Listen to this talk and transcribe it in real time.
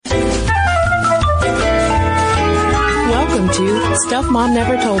to Stuff Mom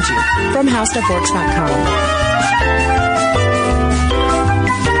Never Told You from HowStuffWorks.com.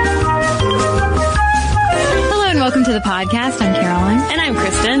 Hello and welcome to the podcast. I'm Caroline. And I'm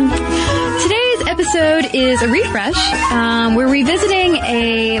Kristen. Today's episode is a refresh. We're revisiting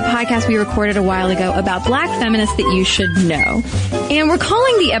a podcast we recorded a while ago about black feminists that you should know. And we're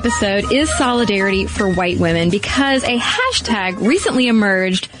calling the episode Is Solidarity for White Women because a hashtag recently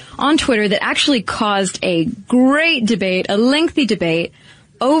emerged on Twitter that actually caused a great debate, a lengthy debate,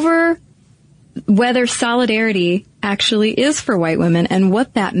 over whether solidarity actually is for white women and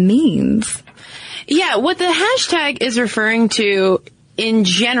what that means. Yeah, what the hashtag is referring to in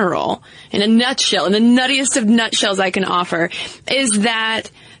general, in a nutshell, in the nuttiest of nutshells I can offer, is that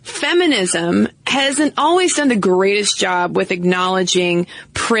feminism hasn't always done the greatest job with acknowledging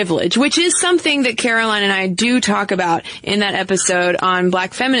privilege, which is something that Caroline and I do talk about in that episode on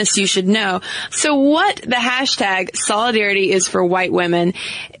Black Feminists You Should Know. So what the hashtag solidarity is for white women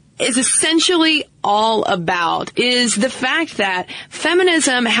is essentially all about is the fact that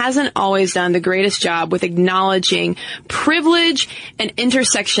feminism hasn't always done the greatest job with acknowledging privilege and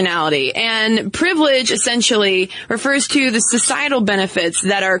intersectionality. And privilege essentially refers to the societal benefits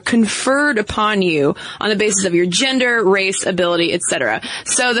that are conferred upon you on the basis of your gender, race, ability, etc.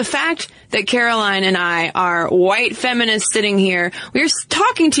 So the fact that Caroline and I are white feminists sitting here, we're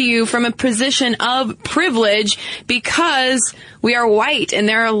talking to you from a position of privilege because we are white, and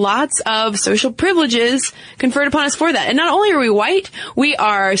there are lots of social privileges conferred upon us for that. And not only are we white, we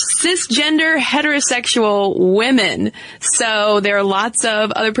are cisgender, heterosexual women. So there are lots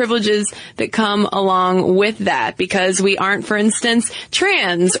of other privileges that come along with that because we aren't, for instance,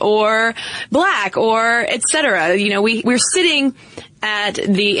 trans or black or etc. You know, we're sitting at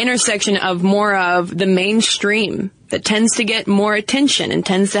the intersection of more of the mainstream that tends to get more attention and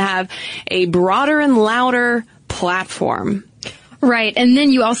tends to have a broader and louder platform. Right. And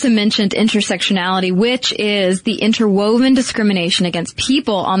then you also mentioned intersectionality, which is the interwoven discrimination against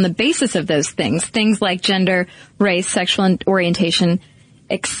people on the basis of those things, things like gender, race, sexual orientation,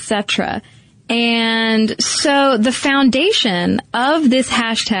 etc. And so the foundation of this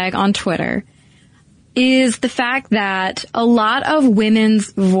hashtag on Twitter is the fact that a lot of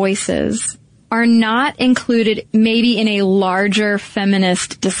women's voices are not included maybe in a larger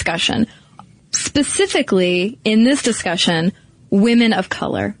feminist discussion. Specifically, in this discussion, women of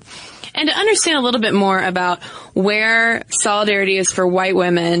color. And to understand a little bit more about where Solidarity is for White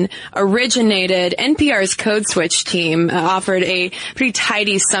Women originated, NPR's Code Switch team offered a pretty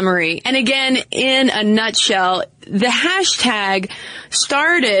tidy summary. And again, in a nutshell, the hashtag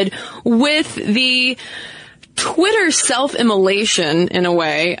started with the Twitter self-immolation, in a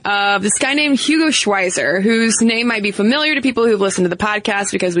way, of this guy named Hugo Schweizer, whose name might be familiar to people who've listened to the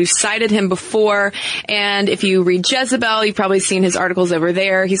podcast because we've cited him before. And if you read Jezebel, you've probably seen his articles over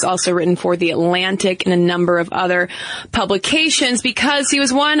there. He's also written for The Atlantic and a number of other publications because he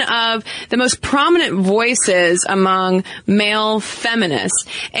was one of the most prominent voices among male feminists.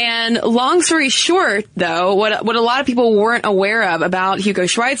 And long story short, though, what a lot of people weren't aware of about Hugo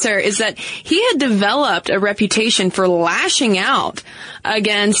Schweizer is that he had developed a reputation for lashing out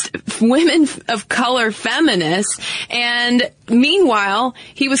against women of color feminists. And meanwhile,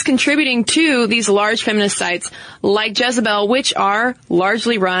 he was contributing to these large feminist sites like Jezebel, which are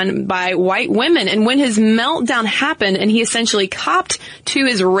largely run by white women. And when his meltdown happened and he essentially copped to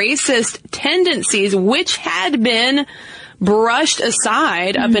his racist tendencies, which had been brushed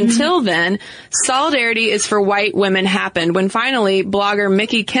aside up until then, Solidarity is for White Women happened when finally blogger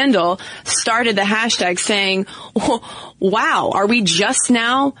Mickey Kendall started the hashtag saying, wow, are we just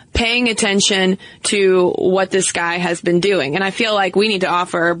now paying attention to what this guy has been doing? And I feel like we need to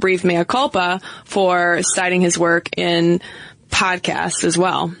offer a brief mea culpa for citing his work in podcasts as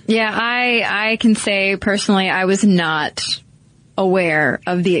well. Yeah, I can say personally I was not aware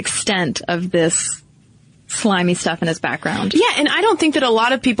of the extent of this slimy stuff in his background. Yeah, and I don't think that a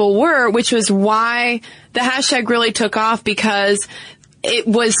lot of people were, which was why the hashtag really took off, because it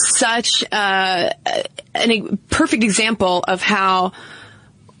was such a perfect example of how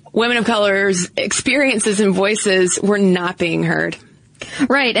women of color's experiences and voices were not being heard.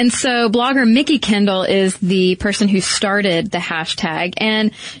 Right. And so blogger Mickey Kendall is the person who started the hashtag,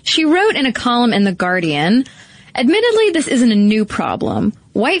 and she wrote in a column in The Guardian, admittedly, this isn't a new problem.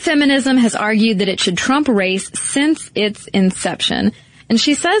 White feminism has argued that it should trump race since its inception. And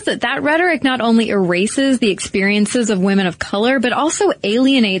she says that that rhetoric not only erases the experiences of women of color, but also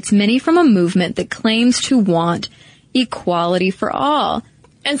alienates many from a movement that claims to want equality for all.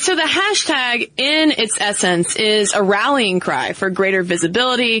 And so the hashtag, in its essence, is a rallying cry for greater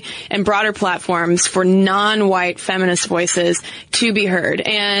visibility and broader platforms for non-white feminist voices to be heard.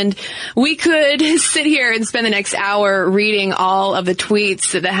 And we could sit here and spend the next hour reading all of the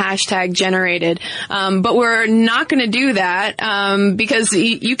tweets that the hashtag generated. But we're not going to do that, because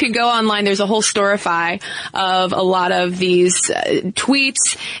you can go online. There's a whole storify of a lot of these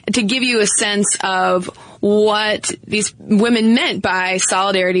tweets to give you a sense of what these women meant by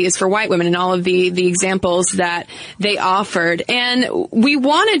solidarity is for white women and all of the examples that they offered. And we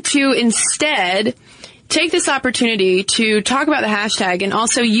wanted to instead take this opportunity to talk about the hashtag and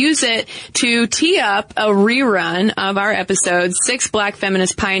also use it to tee up a rerun of our episode, 6 Black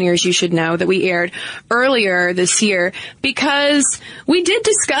Feminist Pioneers You Should Know, that we aired earlier this year, because we did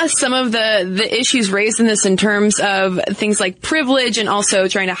discuss some of the issues raised in this in terms of things like privilege and also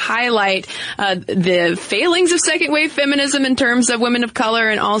trying to highlight the failings of second wave feminism in terms of women of color,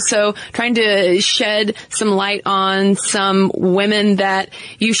 and also trying to shed some light on some women that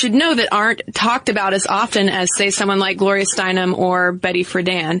you should know that aren't talked about as often as, say, someone like Gloria Steinem or Betty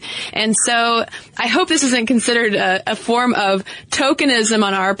Friedan. And so I hope this isn't considered a form of tokenism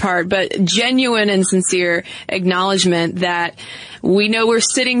on our part, but genuine and sincere acknowledgement that we know we're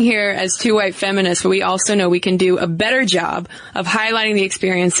sitting here as 2 white feminists, but we also know we can do a better job of highlighting the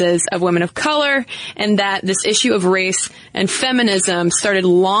experiences of women of color, and that this issue of race and feminism started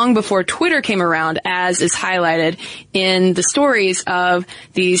long before Twitter came around, as is highlighted in the stories of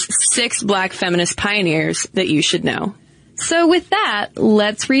these 6 Black feminist pioneers that you should know. So with that,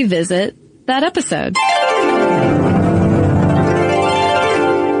 let's revisit that episode.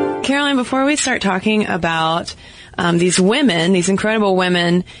 Caroline, before we start talking about these women, these incredible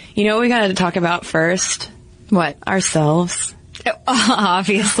women, you know what we got to talk about first? What? Ourselves.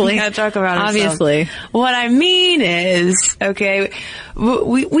 Obviously. We got to talk about ourselves. Obviously. What I mean is, okay,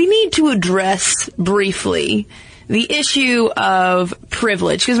 we need to address briefly the issue of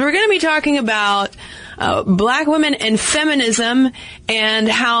privilege, because we're going to be talking about Black women and feminism, and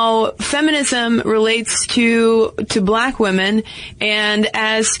how feminism relates to Black women. And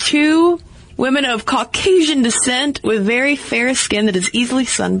as 2 women of Caucasian descent with very fair skin that is easily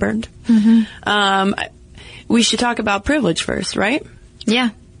sunburned, we should talk about privilege first, right? Yeah.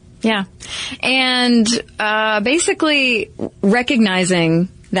 And basically recognizing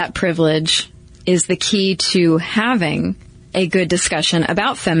that privilege is the key to having a good discussion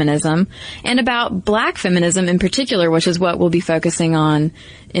about feminism, and about Black feminism in particular, which is what we'll be focusing on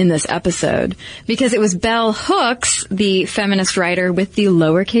in this episode. Because it was Bell Hooks, the feminist writer with the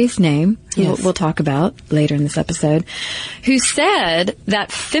lowercase name, who we'll talk about later in this episode, who said that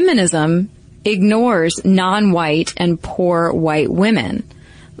feminism ignores non-white and poor white women.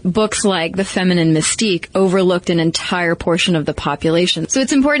 Books like The Feminine Mystique overlooked an entire portion of the population. So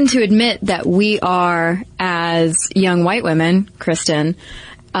it's important to admit that we are, as young white women, Kristen,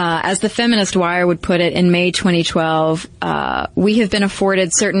 as the Feminist Wire would put it in May 2012, we have been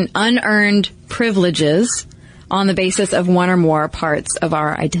afforded certain unearned privileges on the basis of one or more parts of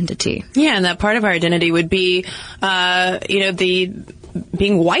our identity. Yeah, and that part of our identity would be, the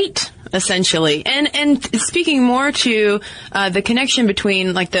being white, essentially. And speaking more to the connection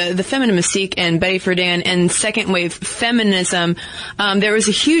between like the Feminine Mystique and Betty Friedan and second wave feminism, there was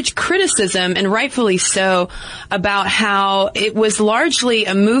a huge criticism, and rightfully so, about how it was largely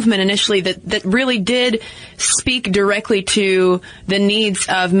a movement initially that really did speak directly to the needs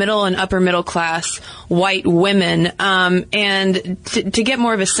of middle and upper middle class white women. And to get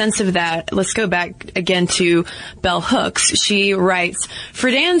more of a sense of that, let's go back again to Bell Hooks. She writes,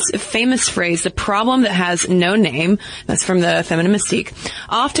 Friedan's famous phrase, the problem that has no name, that's from the Feminine Mystique,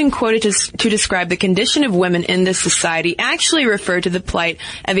 often quoted to describe the condition of women in this society, actually referred to the plight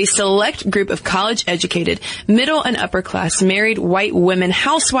of a select group of college-educated, middle and upper class married white women,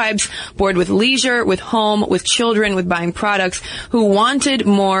 housewives, bored with leisure, with home, with children, with buying products, who wanted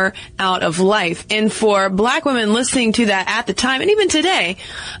more out of life. And for Black women listening to that at the time, and even today,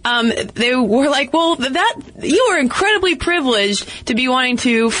 they were like, well, you are incredibly privileged to be wanting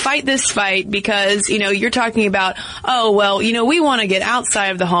to fight this fight because, you're talking about, we want to get outside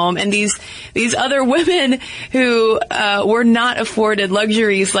of the home, and these other women who were not afforded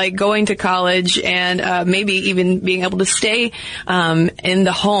luxuries like going to college and maybe even being able to stay in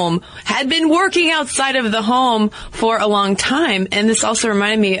the home had been working outside of the home for a long time. And this also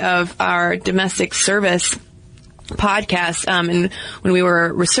reminded me of our domestic service podcast, and when we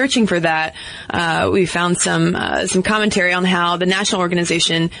were researching for that, we found some commentary on how the National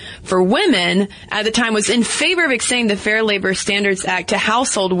Organization for Women at the time was in favor of extending the Fair Labor Standards Act to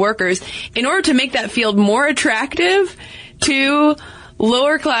household workers in order to make that field more attractive to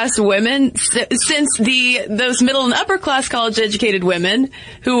lower class women, since those middle and upper class college educated women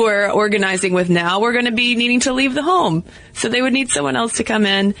who we're organizing with now were going to be needing to leave the home. So they would need someone else to come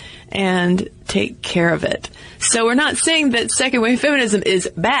in and take care of it. So we're not saying that second wave feminism is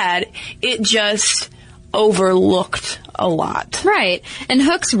bad. It just overlooked a lot. Right. And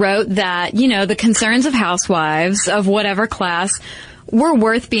Hooks wrote that, the concerns of housewives of whatever class were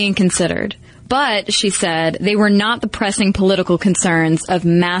worth being considered. But, she said, they were not the pressing political concerns of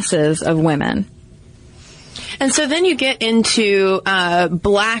masses of women. And so then you get into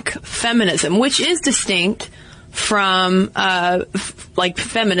black feminism, which is distinct from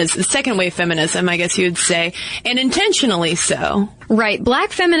feminism, second wave feminism, I guess you would say, and intentionally so. Right.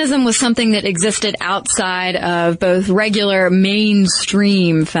 Black feminism was something that existed outside of both regular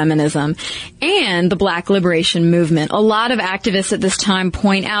mainstream feminism and the Black liberation movement. A lot of activists at this time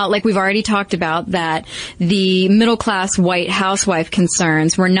point out, like we've already talked about, that the middle-class white housewife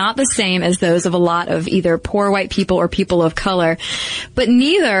concerns were not the same as those of a lot of either poor white people or people of color, but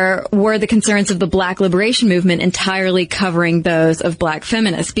neither were the concerns of the Black liberation movement entirely covering those of black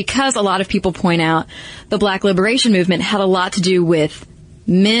feminists, because a lot of people point out the Black liberation movement had a lot to do with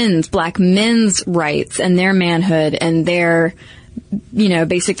black men's rights and their manhood and their,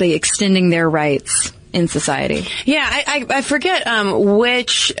 basically extending their rights in society. Yeah, I forget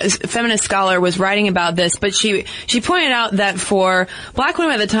which feminist scholar was writing about this, but she pointed out that for black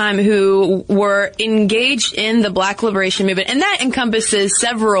women at the time who were engaged in the Black liberation movement, and that encompasses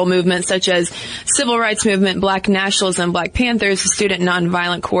several movements such as civil rights movement, Black nationalism, Black Panthers, the Student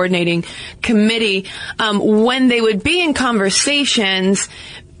Nonviolent Coordinating Committee, when they would be in conversations,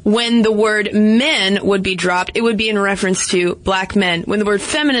 when the word men would be dropped, it would be in reference to black men. When the word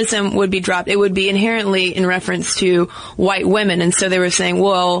feminism would be dropped, it would be inherently in reference to white women. And so they were saying,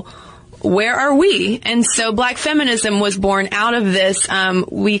 well, where are we? And so black feminism was born out of this.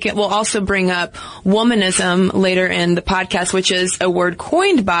 We'll also bring up womanism later in the podcast, which is a word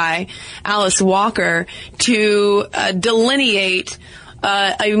coined by Alice Walker to delineate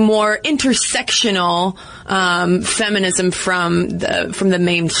a more intersectional feminism from the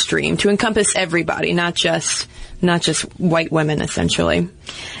mainstream, to encompass everybody, not just white women, essentially.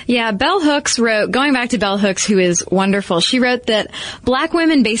 Yeah, Bell Hooks wrote, going back to Bell Hooks, who is wonderful, she wrote that black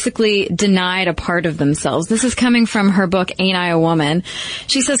women basically denied a part of themselves. This is coming from her book, Ain't I a Woman?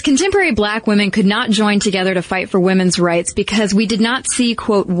 She says, contemporary black women could not join together to fight for women's rights because we did not see,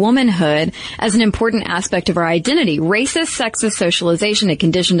 quote, womanhood as an important aspect of our identity. Racist, sexist socialization had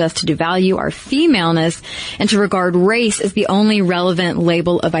conditioned us to devalue our femaleness and to regard race as the only relevant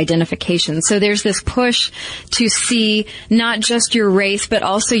label of identification. So there's this push to see not just your race, but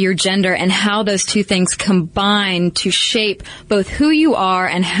also your gender and how those two things combine to shape both who you are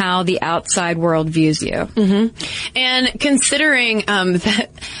and how the outside world views you. Mm-hmm. And considering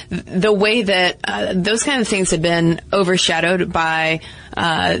the way that those kind of things have been overshadowed by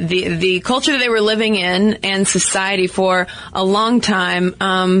the culture that they were living in and society for a long time,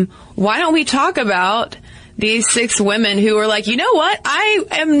 why don't we talk about these 6 women who were like, you know what? I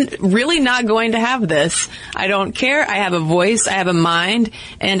am really not going to have this. I don't care. I have a voice. I have a mind,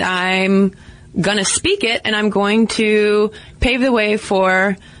 and I'm going to speak it, and I'm going to pave the way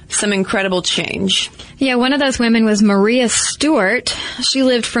for some incredible change. Yeah, one of those women was Maria Stewart. She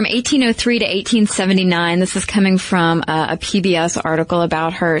lived from 1803 to 1879. This is coming from a PBS article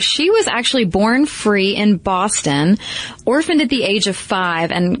about her. She was actually born free in Boston, orphaned at the age of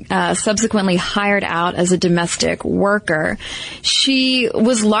 5, and subsequently hired out as a domestic worker. She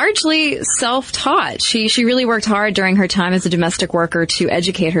was largely self-taught. She really worked hard during her time as a domestic worker to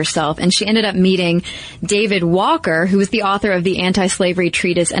educate herself, and she ended up meeting David Walker, who was the author of the Anti-Slavery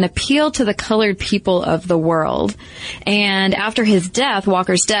Treatise, An Appeal to the Colored People of the World. And after his death,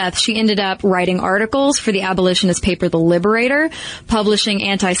 Walker's death, she ended up writing articles for the abolitionist paper The Liberator, publishing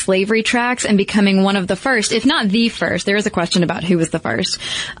anti-slavery tracts, and becoming one of the first, if not the first, there is a question about who was the first,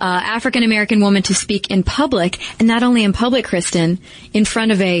 African-American woman to speak in public, and not only in public, Kristen, in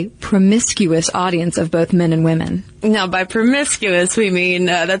front of a promiscuous audience of both men and women. Now, by promiscuous, we mean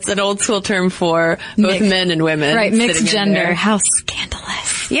that's an old school term for both men and women. Right, mixed gender. How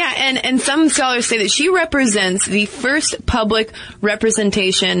scandalous. Yeah, and some scholars say that she represents the first public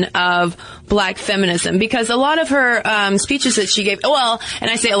representation of black feminism, because a lot of her speeches that she gave, well, and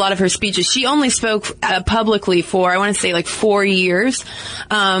I say a lot of her speeches, she only spoke publicly for, I want to say, like 4 years.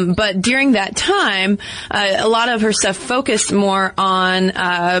 But during that time, a lot of her stuff focused more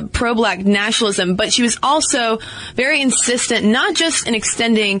on pro-black nationalism, but she was also very insistent, not just in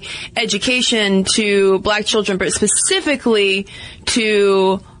extending education to black children, but specifically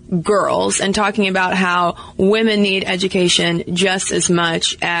to girls and talking about how women need education just as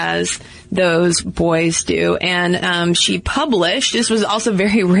much as those boys do. And she published, this was also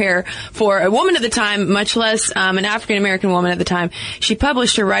very rare for a woman at the time, much less an African-American woman at the time. She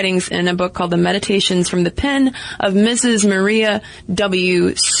published her writings in a book called The Meditations from the Pen of Mrs. Maria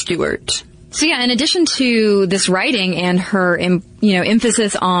W. Stewart. So yeah, in addition to this writing and her,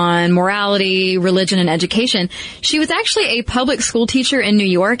 emphasis on morality, religion, and education, she was actually a public school teacher in New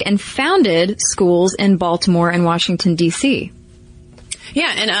York and founded schools in Baltimore and Washington, D.C.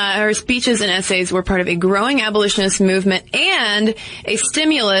 Yeah, and her speeches and essays were part of a growing abolitionist movement and a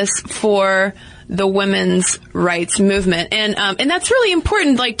stimulus for the women's rights movement. And that's really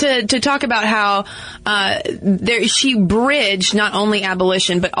important, like, to talk about how, she bridged not only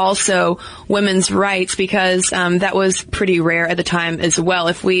abolition, but also women's rights, because, that was pretty rare at the time as well.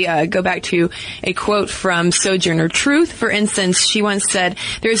 If we, go back to a quote from Sojourner Truth, for instance, she once said,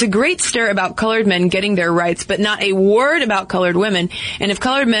 "There is a great stir about colored men getting their rights, but not a word about colored women. And if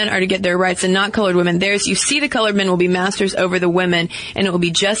colored men are to get their rights and not colored women, you see the colored men will be masters over the women, and it will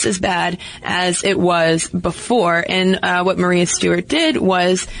be just as bad as it was before." And what Maria Stewart did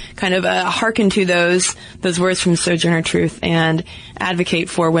was kind of hearken to those words from Sojourner Truth and advocate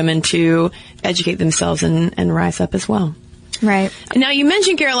for women to educate themselves and rise up as well. Right. Now, you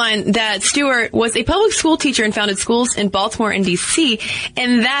mentioned, Caroline, that Stewart was a public school teacher and founded schools in Baltimore and D.C.,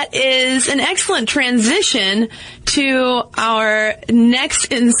 and that is an excellent transition to our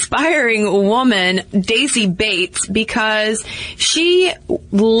next inspiring woman, Daisy Bates, because she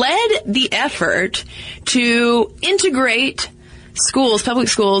led the effort to integrate schools, public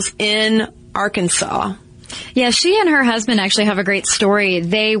schools, in Arkansas. Yeah, she and her husband actually have a great story.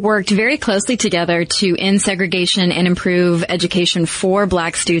 They worked very closely together to end segregation and improve education for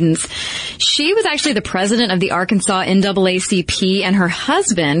black students. She was actually the president of the Arkansas NAACP, and her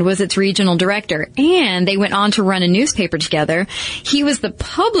husband was its regional director. And they went on to run a newspaper together. He was the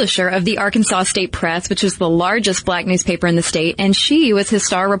publisher of the Arkansas State Press, which was the largest black newspaper in the state, and she was his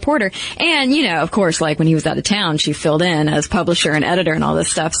star reporter. And, of course, like when he was out of town, she filled in as publisher and editor and all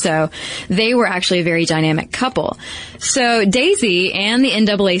this stuff. So they were actually a very dynamic couple. So Daisy and the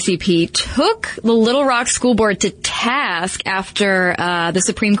NAACP took the Little Rock School Board to task after the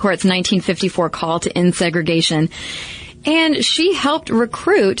Supreme Court's 1954 call to end segregation. And she helped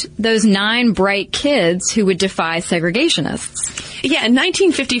recruit those 9 bright kids who would defy segregationists. Yeah, in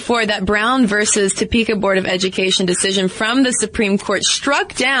 1954, that Brown versus Topeka Board of Education decision from the Supreme Court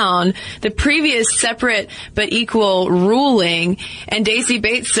struck down the previous separate but equal ruling, and Daisy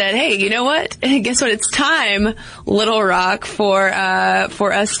Bates said, "Hey, you know what? Guess what? It's time, Little Rock, for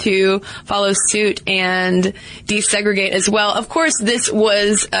us to follow suit and desegregate as well." Of course, this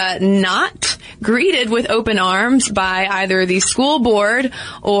was not greeted with open arms by either the school board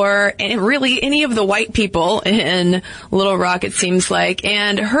or really any of the white people in Little Rock, it seems like.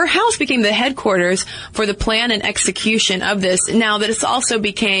 And her house became the headquarters for the plan and execution of this. Now, this also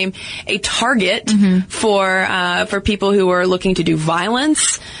became a target for people who were looking to do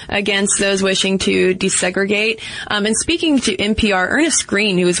violence against those wishing to desegregate. And speaking to NPR, Ernest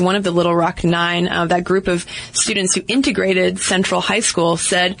Green, who was one of the Little Rock 9, that group of students who integrated Central High School,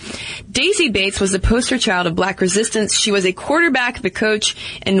 said, "Daisy Bates was the poster child of black resistance. She was a quarterback, the coach,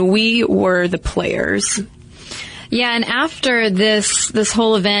 and we were the players." Yeah, and after this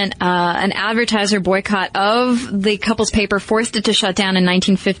whole event, an advertiser boycott of the couple's paper forced it to shut down in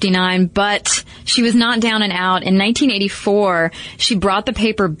 1959, but she was not down and out. In 1984, she brought the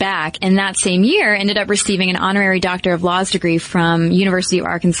paper back, and that same year ended up receiving an honorary Doctor of Laws degree from University of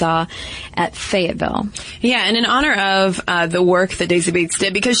Arkansas at Fayetteville. Yeah, and in honor of the work that Daisy Bates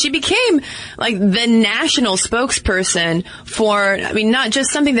did, because she became like the national spokesperson for, not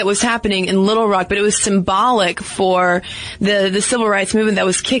just something that was happening in Little Rock, but it was symbolic for the civil rights movement that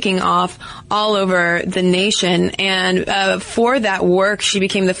was kicking off all over the nation. And for that work, she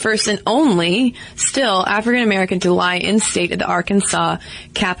became the first and only still African American to lie in state at the Arkansas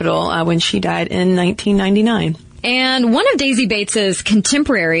Capitol when she died in 1999. And one of Daisy Bates's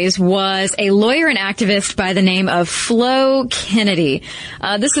contemporaries was a lawyer and activist by the name of Flo Kennedy.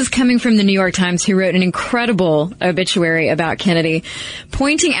 This is coming from the New York Times, who wrote an incredible obituary about Kennedy,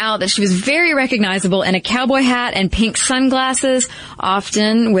 pointing out that she was very recognizable in a cowboy hat and pink sunglasses,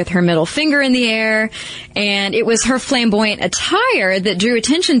 often with her middle finger in the air. And it was her flamboyant attire that drew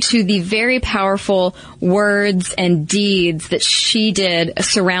attention to the very powerful words and deeds that she did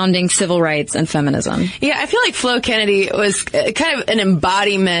surrounding civil rights and feminism. Yeah, I feel like Flo Kennedy was kind of an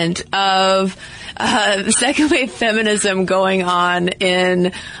embodiment of the second wave feminism going on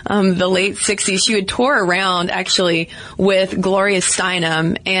in the late 60s. She would tour around actually with Gloria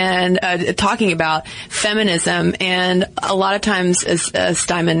Steinem and talking about feminism. And a lot of times, as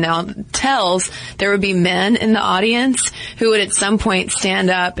Steinem now tells, there would be men in the audience who would at some point stand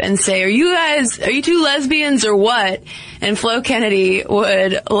up and say, are you two lesbians or what? And Flo Kennedy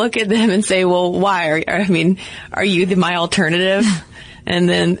would look at them and say, well, why? Are you my alternative? And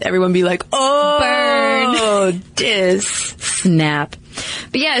then everyone be like, oh, burn. Dis. Snap.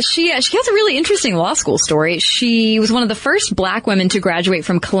 But yeah, she has a really interesting law school story. She was one of the first black women to graduate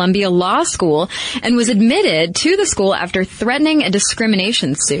from Columbia Law School and was admitted to the school after threatening a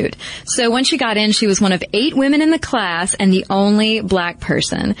discrimination suit. So when she got in, she was one of 8 women in the class and the only black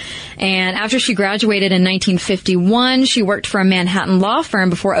person. And after she graduated in 1951, she worked for a Manhattan law firm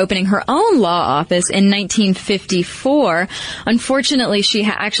before opening her own law office in 1954. Unfortunately, she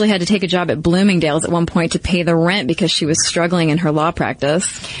actually had to take a job at Bloomingdale's at one point to pay the rent because she was struggling in her law practice.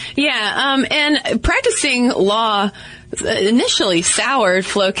 Yeah, and practicing law initially soured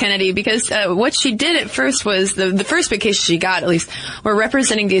Flo Kennedy because what she did at first was the first big case she got, at least, were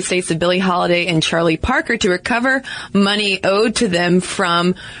representing the estates of Billie Holiday and Charlie Parker to recover money owed to them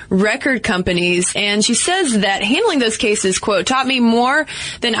from record companies. And she says that handling those cases, quote, taught me more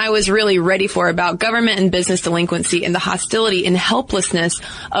than I was really ready for about government and business delinquency and the hostility and helplessness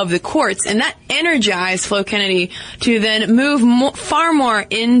of the courts. And that energized Flo Kennedy to then move far more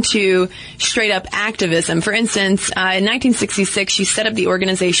into straight up activism. For instance, in 1966, she set up the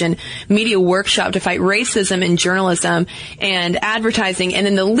organization Media Workshop to fight racism in journalism and advertising. And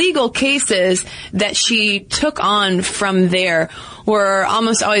then the legal cases that she took on from there were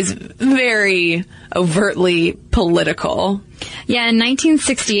almost always very overtly political. Yeah, in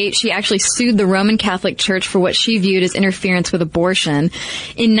 1968, she actually sued the Roman Catholic Church for what she viewed as interference with abortion.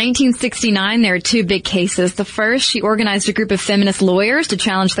 In 1969, there were 2 big cases. The first, she organized a group of feminist lawyers to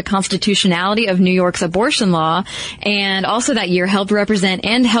challenge the constitutionality of New York's abortion law, and also that year helped represent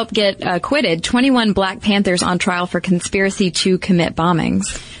and helped get acquitted 21 Black Panthers on trial for conspiracy to commit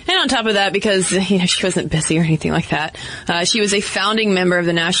bombings. And on top of that, because she wasn't busy or anything like that, she was a founding member of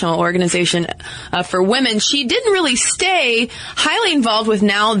the National Organization for Women. She didn't really stay highly involved with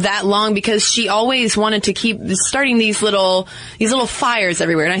NOW that long because she always wanted to keep starting these little fires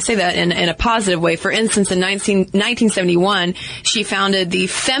everywhere. And I say that in a positive way. For instance, in 1971, she founded the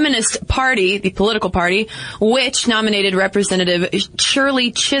Feminist Party, the political party, which nominated Representative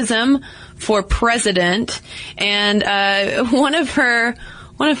Shirley Chisholm for president. And one of her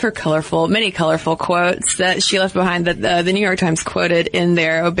many colorful quotes that she left behind that the New York Times quoted in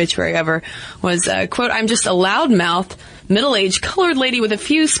their obituary of her was, quote, I'm just a loudmouth, middle-aged, colored lady with a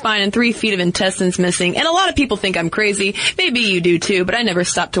fused spine and 3 feet of intestines missing. And a lot of people think I'm crazy. Maybe you do too, but I never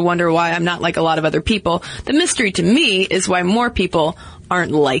stop to wonder why I'm not like a lot of other people. The mystery to me is why more people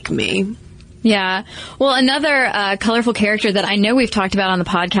aren't like me. Yeah. Well, another colorful character that I know we've talked about on the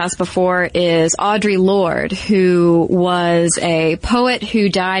podcast before is Audre Lorde, who was a poet who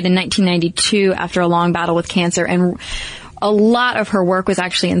died in 1992 after a long battle with cancer, and a lot of her work was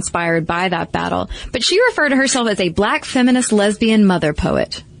actually inspired by that battle. But she referred to herself as a Black feminist lesbian mother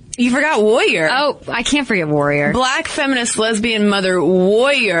poet. You forgot warrior. Oh, I can't forget warrior. Black feminist lesbian mother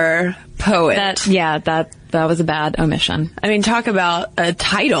warrior poet. That was a bad omission. I mean, talk about a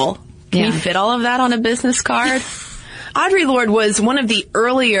title. Can you fit all of that on a business card? Audre Lorde was one of the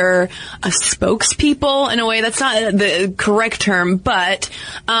earlier spokespeople, in a way. That's not the correct term, but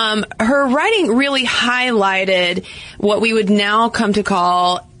her writing really highlighted what we would now come to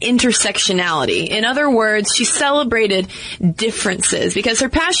call intersectionality. In other words, she celebrated differences because her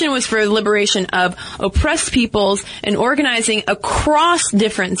passion was for the liberation of oppressed peoples and organizing across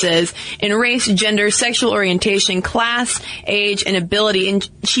differences in race, gender, sexual orientation, class, age, and ability. And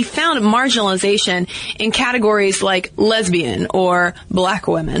she found marginalization in categories like lesbian or Black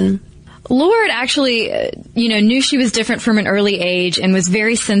women. Lorde actually, knew she was different from an early age and was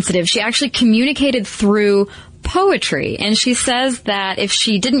very sensitive. She actually communicated through poetry, and she says that if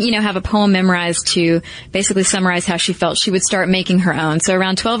she didn't, have a poem memorized to basically summarize how she felt, she would start making her own. So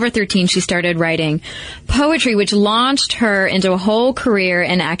around 12 or 13, she started writing poetry, which launched her into a whole career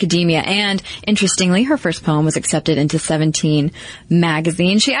in academia. And interestingly, her first poem was accepted into 17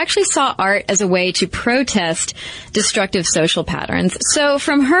 magazine. She actually saw art as a way to protest destructive social patterns. So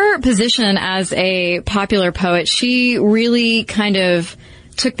from her position as a popular poet, she really kind of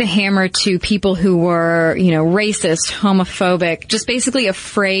took the hammer to people who were, racist, homophobic, just basically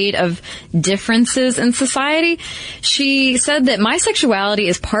afraid of differences in society. She said that my sexuality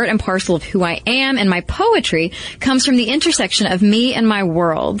is part and parcel of who I am, and my poetry comes from the intersection of me and my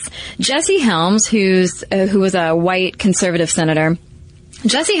worlds. Jesse Helms, who was a white conservative senator,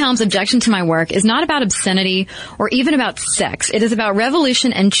 Jesse Helms' objection to my work is not about obscenity or even about sex. It is about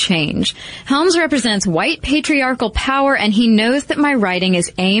revolution and change. Helms represents white patriarchal power, and he knows that my writing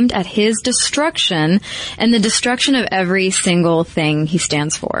is aimed at his destruction and the destruction of every single thing he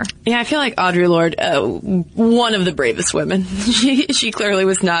stands for. Yeah, I feel like Audre Lorde, one of the bravest women. She clearly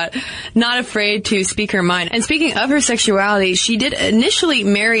was not afraid to speak her mind. And speaking of her sexuality, she did initially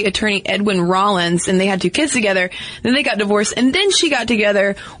marry attorney Edwin Rollins, and they had 2 kids together. Then they got divorced, and then she got together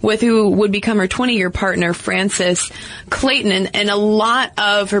with who would become her 20-year partner, Francis Clayton. And a lot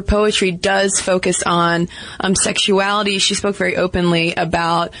of her poetry does focus on sexuality. She spoke very openly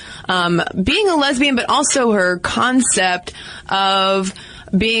about being a lesbian, but also her concept of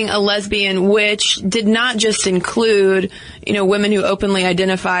being a lesbian, which did not just include, women who openly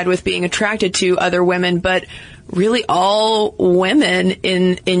identified with being attracted to other women, but really all women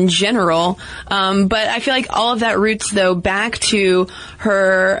in general. But I feel like all of that roots, though, back to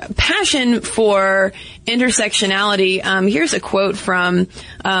her passion for intersectionality. Here's a quote from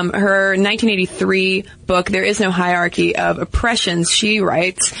her 1983 book, There Is No Hierarchy of Oppressions. She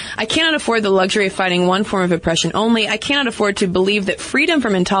writes, "I cannot afford the luxury of fighting one form of oppression only. I cannot afford to believe that freedom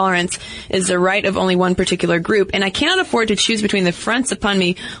from intolerance is the right of only one particular group. And I cannot afford to choose between the fronts upon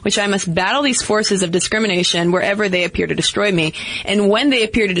me, which I must battle these forces of discrimination wherever they appear to destroy me. And when they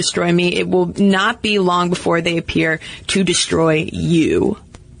appear to destroy me, it will not be long before they appear to destroy you."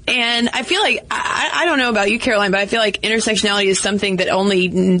 And I feel like, I don't know about you, Caroline, but I feel like intersectionality is something that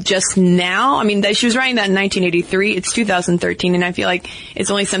only just now, she was writing that in 1983, it's 2013, and I feel like it's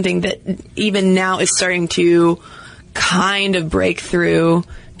only something that even now is starting to kind of break through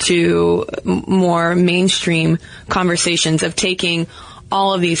to more mainstream conversations of taking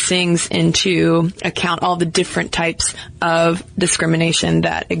all of these things into account, all the different types of discrimination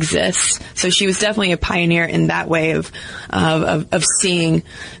that exists. So she was definitely a pioneer in that way of seeing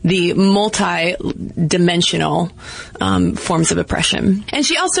the multi-dimensional forms of oppression. And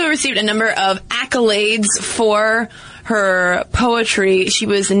she also received a number of accolades for her poetry. She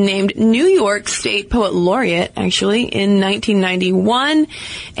was named New York State Poet Laureate, actually, in 1991,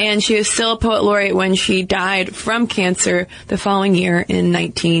 and she was still a Poet Laureate when she died from cancer the following year in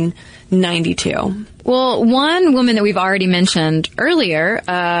 1992. Well, one woman that we've already mentioned earlier,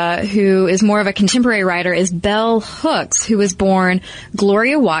 who is more of a contemporary writer, is Bell Hooks, who was born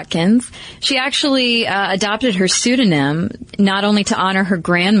Gloria Watkins. She actually adopted her pseudonym not only to honor her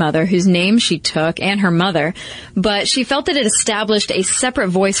grandmother, whose name she took, and her mother, but she felt that it established a separate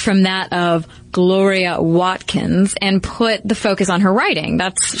voice from that of Gloria Watkins and put the focus on her writing.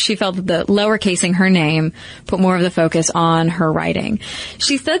 She felt that the lowercasing her name put more of the focus on her writing.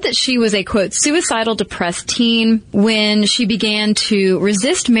 She said that she was a, quote, suicidal, depressed teen when she began to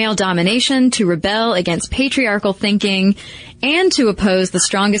resist male domination, to rebel against patriarchal thinking, and to oppose the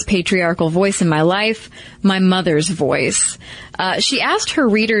strongest patriarchal voice in my life, my mother's voice. She asked her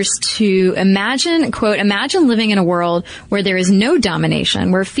readers to imagine, quote, imagine living in a world where there is no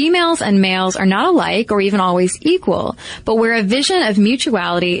domination, where females and males are not alike or even always equal, but where a vision of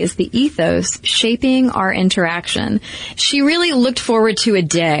mutuality is the ethos shaping our interaction. She really looked forward to a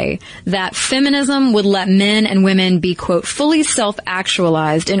day that feminism would let men and women be, quote, fully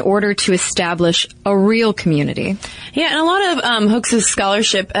self-actualized in order to establish a real community. Yeah, and a lot of Hooks'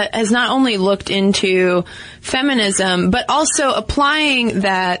 scholarship has not only looked into feminism, but also applying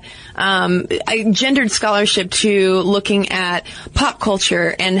that gendered scholarship to looking at pop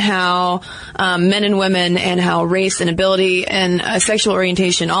culture and how men and women and how race and ability and sexual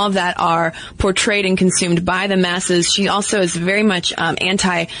orientation, all of that are portrayed and consumed by the masses. She also is very much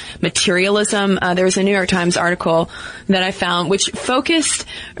anti-materialism. There was a New York Times article that I found which focused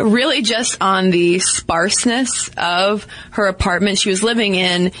really just on the sparseness of her apartment. She was living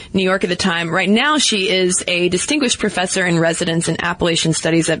in New York at the time. Right now she is a distinguished professor in residence in Appalachian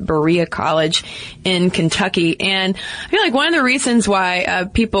Studies at Berea College in Kentucky. And I feel like one of the reasons why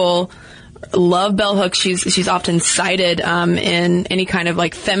people love bell hooks. She's often cited in any kind of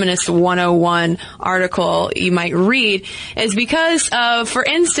like Feminist 101 article you might read, is because of, for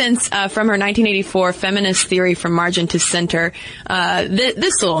instance, from her 1984 Feminist Theory from Margin to Center,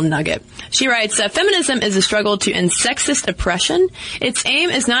 this little nugget. She writes, feminism is a struggle to end sexist oppression. Its aim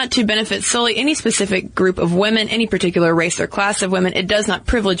is not to benefit solely any specific group of women, any particular race or class of women. It does not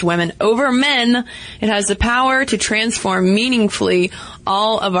privilege women over men. It has the power to transform meaningfully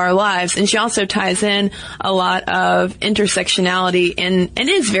all of our lives. And she also ties in a lot of intersectionality and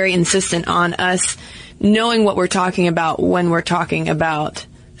is very insistent on us knowing what we're talking about when we're talking about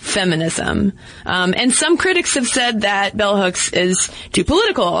feminism. And some critics have said that bell hooks is too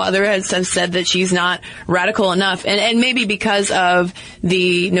political. Others have said that she's not radical enough. And maybe because of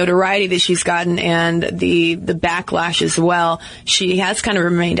the notoriety that she's gotten and the backlash as well, she has kind of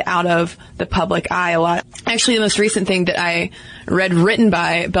remained out of the public eye a lot. Actually, the most recent thing that I read written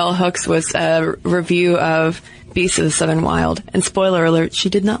by bell hooks was a review of Beasts of the Southern Wild. And spoiler alert, she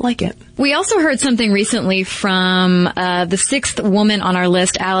did not like it. We also heard something recently from the sixth woman on our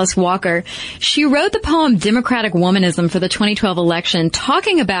list, Alice Walker. She wrote the poem Democratic Womanism for the 2012 election,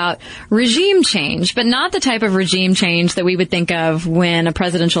 talking about regime change, but not the type of regime change that we would think of when a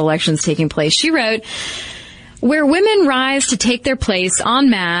presidential election is taking place. She wrote, "Where women rise to take their place en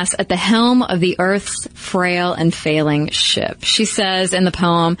masse at the helm of the earth's frail and failing ship." She says in the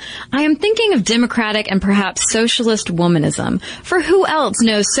poem, "I am thinking of democratic and perhaps socialist womanism, for who else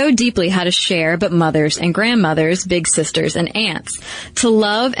knows so deeply how to share but mothers and grandmothers, big sisters and aunts, to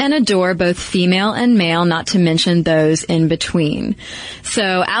love and adore both female and male, not to mention those in between."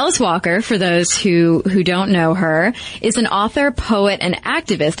 So Alice Walker, for those who don't know her, is an author, poet, and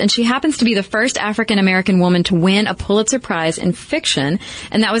activist, and she happens to be the first African-American woman to win a Pulitzer Prize in fiction,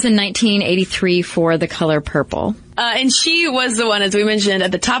 and that was in 1983 for The Color Purple. And she was the one, as we mentioned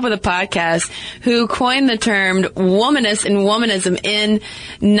at the top of the podcast, who coined the term womanist and womanism in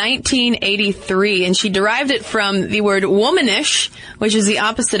 1983. And she derived it from the word womanish, which is the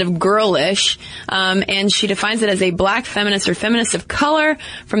opposite of girlish. And she defines it as a black feminist or feminist of color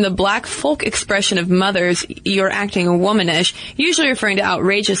from the black folk expression of mothers. You're acting womanish, usually referring to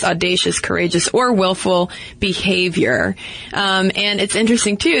outrageous, audacious, courageous, or willful behavior. And it's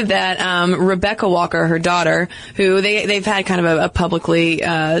interesting, too, that Rebecca Walker, her daughter, who they've had kind of a publicly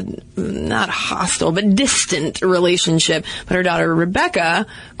not hostile but distant relationship, but her daughter Rebecca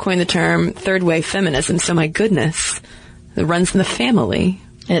coined the term third wave feminism. So my goodness, it runs in the family.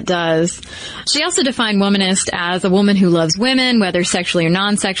 It does. She also defined womanist as a woman who loves women, whether sexually or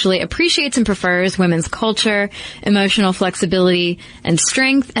non-sexually, appreciates and prefers women's culture, emotional flexibility, and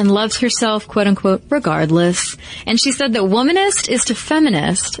strength, and loves herself, quote-unquote, regardless. And she said that womanist is to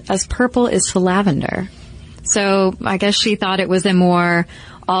feminist as purple is to lavender. So I guess she thought it was a more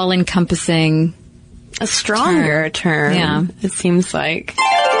all-encompassing, a stronger term. Yeah. It seems like.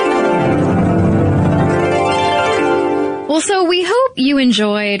 Well, so we hope you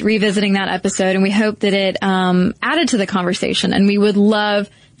enjoyed revisiting that episode, and we hope that it added to the conversation, and we would love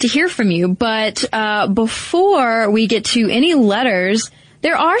to hear from you. But before we get to any letters,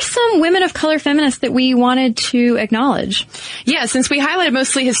 there are some women of color feminists that we wanted to acknowledge. Yeah, since we highlighted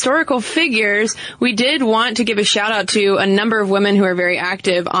mostly historical figures, we did want to give a shout out to a number of women who are very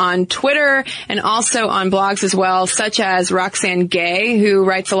active on Twitter and also on blogs as well, such as Roxane Gay, who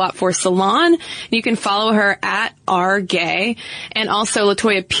writes a lot for Salon. You can follow her at @rgay. And also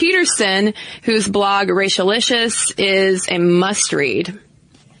Latoya Peterson, whose blog Racialicious is a must-read.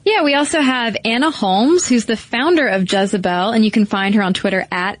 Yeah, we also have Anna Holmes, who's the founder of Jezebel, and you can find her on Twitter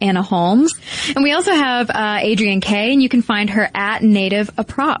at Anna Holmes. And we also have Adrienne Kay, and you can find her at Native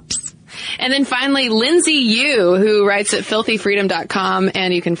Approps. And then finally, Lindsay Yu, who writes at filthyfreedom.com,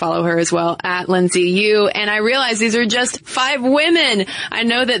 and you can follow her as well at Lindsay Yu. And I realize these are just 5 women. I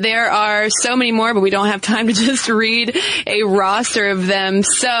know that there are so many more, but we don't have time to just read a roster of them.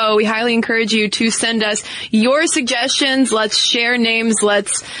 So we highly encourage you to send us your suggestions. Let's share names.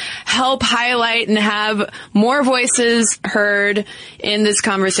 Let's help highlight and have more voices heard in this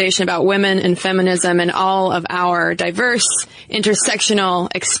conversation about women and feminism and all of our diverse intersectional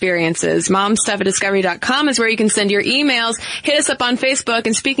experiences. Momstuff@discovery.com is where you can send your emails. Hit us up on Facebook.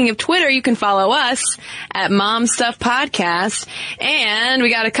 And speaking of Twitter, you can follow us at Mom Stuff Podcast. And we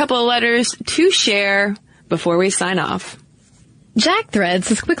got a couple of letters to share before we sign off. Jack Threads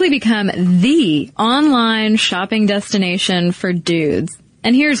has quickly become the online shopping destination for dudes.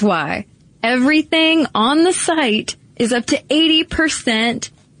 And here's why. Everything on the site is up to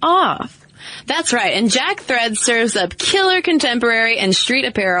 80% off. That's right, and Jack Threads serves up killer contemporary and street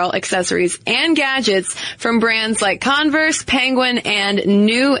apparel, accessories, and gadgets from brands like Converse, Penguin, and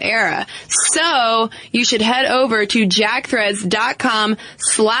New Era. So, you should head over to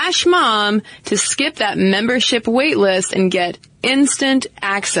jackthreads.com/mom to skip that membership waitlist and get instant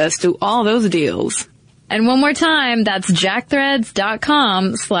access to all those deals. And one more time, that's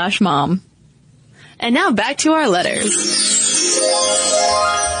jackthreads.com/mom. And now back to our letters.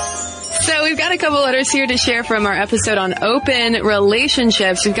 So we've got a couple letters here to share from our episode on open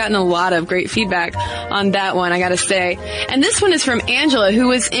relationships. We've gotten a lot of great feedback on that one, I gotta say. And this one is from Angela, who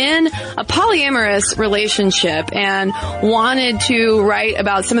was in a polyamorous relationship and wanted to write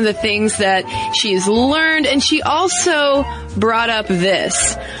about some of the things that she's learned. And she also brought up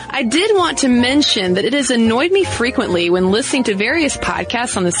this. I did want to mention that it has annoyed me frequently when listening to various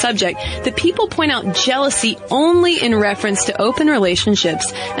podcasts on the subject that people point out jealousy only in reference to open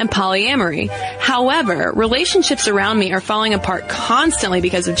relationships and polyamory. However, relationships around me are falling apart constantly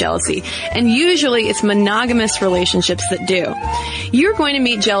because of jealousy, and usually it's monogamous relationships that do. You're going to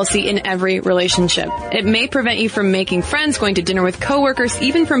meet jealousy in every relationship. It may prevent you from making friends, going to dinner with coworkers,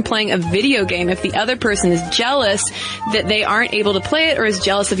 even from playing a video game if the other person is jealous that they aren't able to play it or is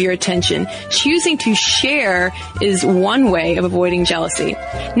jealous of your attention. Choosing to share is one way of avoiding jealousy.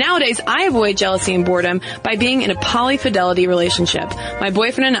 Nowadays, I avoid jealousy and boredom by being in a polyfidelity relationship. My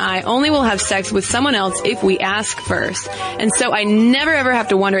boyfriend and I only will have sex with someone else if we ask first. And so I never ever have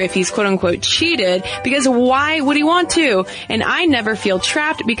to wonder if he's quote unquote cheated, because why would he want to? And I never feel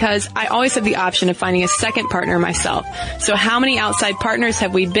trapped because I always have the option of finding a second partner myself. So how many outside partners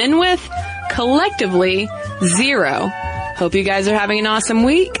have we been with? Collectively, 0. Hope you guys are having an awesome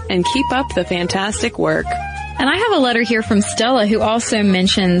week and keep up the fantastic work. And I have a letter here from Stella, who also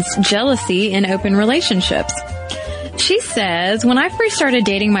mentions jealousy in open relationships. She says, when I first started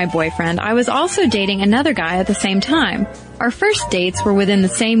dating my boyfriend, I was also dating another guy at the same time. Our first dates were within the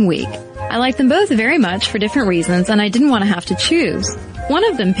same week. I liked them both very much for different reasons, and I didn't want to have to choose. One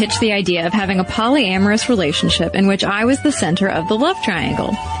of them pitched the idea of having a polyamorous relationship in which I was the center of the love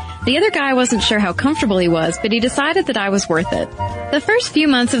triangle. The other guy wasn't sure how comfortable he was, but he decided that I was worth it. The first few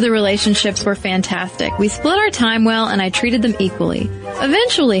months of the relationships were fantastic. We split our time well, and I treated them equally.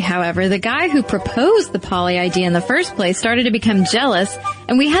 Eventually, however, the guy who proposed the poly idea in the first place started to become jealous,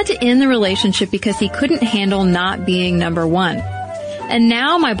 and we had to end the relationship because he couldn't handle not being number one. And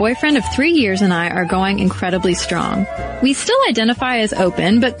now my boyfriend of 3 years and I are going incredibly strong. We still identify as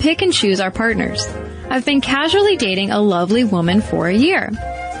open, but pick and choose our partners. I've been casually dating a lovely woman for a year.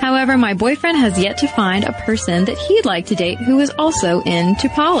 However, my boyfriend has yet to find a person that he'd like to date who is also into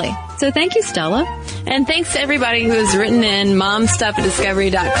poly. So thank you, Stella. And thanks to everybody who has written in.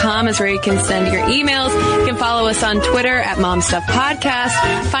 momstuff@discovery.com is where you can send your emails. You can follow us on Twitter at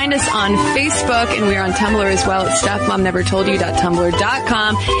momstuffpodcast. Find us on Facebook, and we're on Tumblr as well at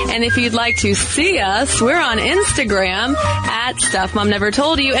stuffmomnevertoldyou.tumblr.com. And if you'd like to see us, we're on Instagram at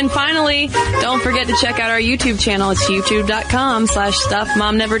stuffmomnevertoldyou. And finally, don't forget to check out our YouTube channel. It's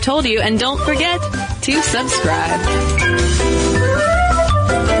youtube.com/stuffmomnevertoldyou. And don't forget to subscribe.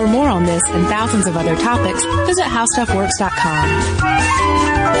 For more on this and thousands of other topics, visit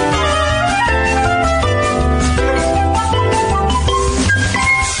howstuffworks.com.